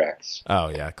soundtracks. Oh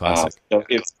yeah, classic.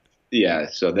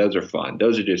 So those are fun.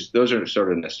 Those are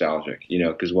sort of nostalgic,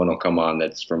 because one will come on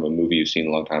that's from a movie you've seen a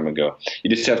long time ago.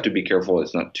 You just have to be careful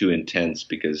it's not too intense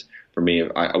because for me,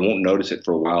 I won't notice it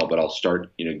for a while, but I'll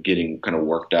start, getting kind of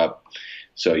worked up.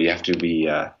 So you have to be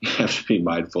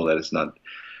mindful that it's not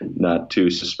too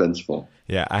suspenseful.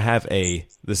 Yeah, I have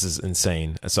this is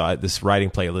insane. So this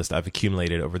writing playlist I've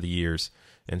accumulated over the years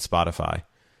in Spotify.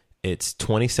 It's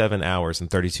 27 hours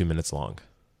and 32 minutes long.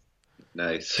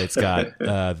 Nice. It's got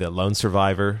the Lone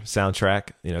Survivor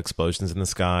soundtrack, Explosions in the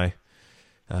Sky.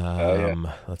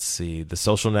 Let's see, the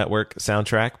Social Network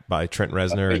soundtrack by Trent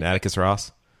Reznor and Atticus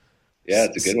Ross. Yeah,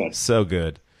 it's a good one. So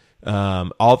good.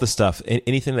 All the stuff,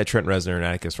 anything that Trent Reznor and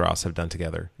Atticus Ross have done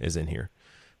together is in here.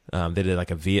 They did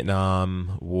like a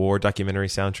Vietnam War documentary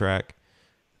soundtrack.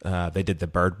 They did the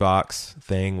Bird Box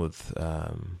thing with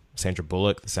Sandra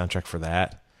Bullock, the soundtrack for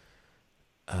that.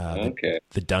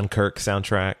 The Dunkirk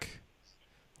soundtrack.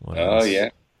 Yeah.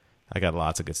 I got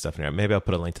lots of good stuff in here. Maybe I'll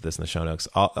put a link to this in the show notes.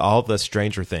 All the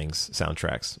Stranger Things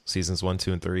soundtracks, seasons 1,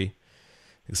 2, and 3.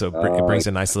 So it brings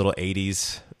a nice little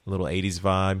 80s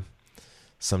vibe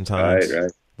sometimes.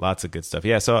 Right. Lots of good stuff.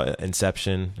 Yeah, so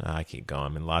Inception. I keep going.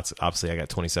 I mean, obviously, I got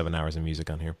 27 hours of music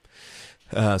on here.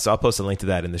 So I'll post a link to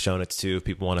that in the show notes too if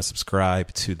people want to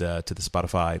subscribe to the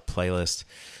Spotify playlist.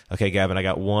 Okay, Gavin, I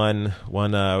got one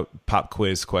pop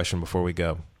quiz question before we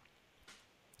go.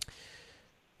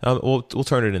 We'll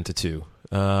turn it into two.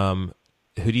 Who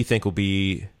do you think will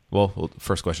be? Well,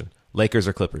 first question: Lakers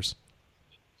or Clippers?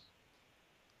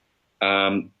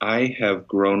 I have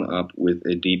grown up with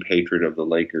a deep hatred of the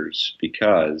Lakers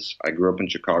because I grew up in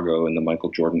Chicago in the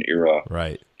Michael Jordan era.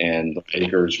 Right. And the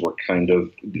Lakers were kind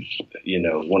of,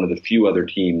 one of the few other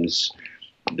teams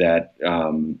that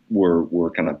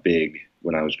were kind of big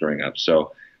when I was growing up.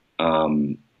 So,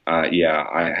 I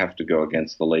have to go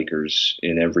against the Lakers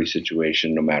in every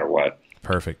situation, no matter what.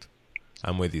 Perfect.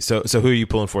 I'm with you. So who are you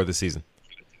pulling for this season?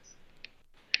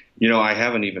 I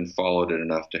haven't even followed it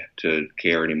enough to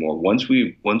care anymore. Once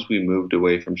we moved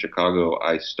away from Chicago,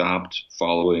 I stopped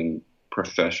following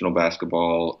professional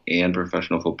basketball and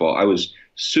professional football. I was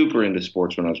super into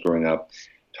sports when I was growing up.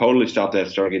 totally stopped that,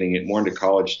 started getting it more into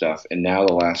college stuff. And now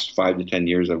the last 5 to 10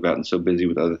 years, I've gotten so busy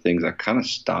with other things, I kind of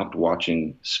stopped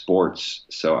watching sports.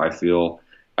 So I feel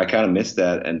I kind of miss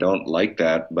that and don't like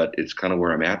that, but it's kind of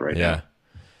where I'm at right now.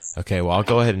 Okay, well, I'll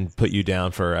go ahead and put you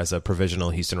down for as a provisional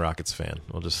Houston Rockets fan.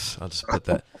 I'll just put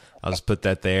that. I'll just put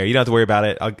that there. You don't have to worry about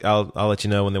it. I'll let you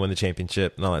know when they win the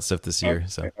championship and all that stuff this year.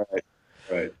 So.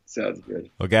 All right. Sounds good.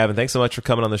 Well, Gavin, thanks so much for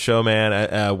coming on the show, man.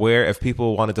 If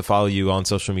people wanted to follow you on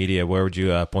social media, where would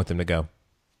you point them to go?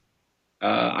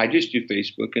 I just do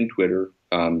Facebook and Twitter.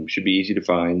 Should be easy to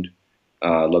find.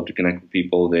 Love to connect with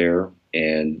people there.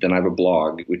 And then I have a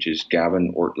blog, which is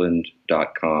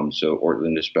gavinortland.com. So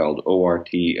Ortland is spelled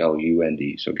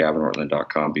ORTLUND. So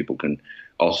gavinortland.com. People can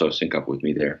also sync up with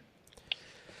me there.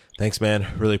 Thanks, man.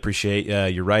 Really appreciate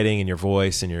your writing and your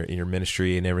voice and your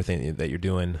ministry and everything that you're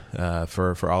doing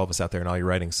for all of us out there, and all your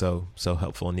writing. So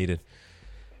helpful and needed.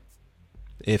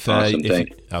 Awesome,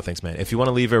 thanks, man. If you want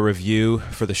to leave a review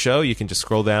for the show, you can just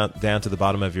scroll down to the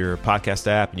bottom of your podcast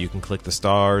app, and you can click the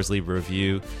stars, leave a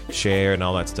review, share, and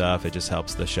all that stuff. It just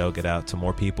helps the show get out to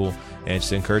more people, and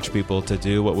just encourage people to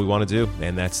do what we want to do,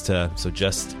 and that's so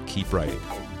just keep writing.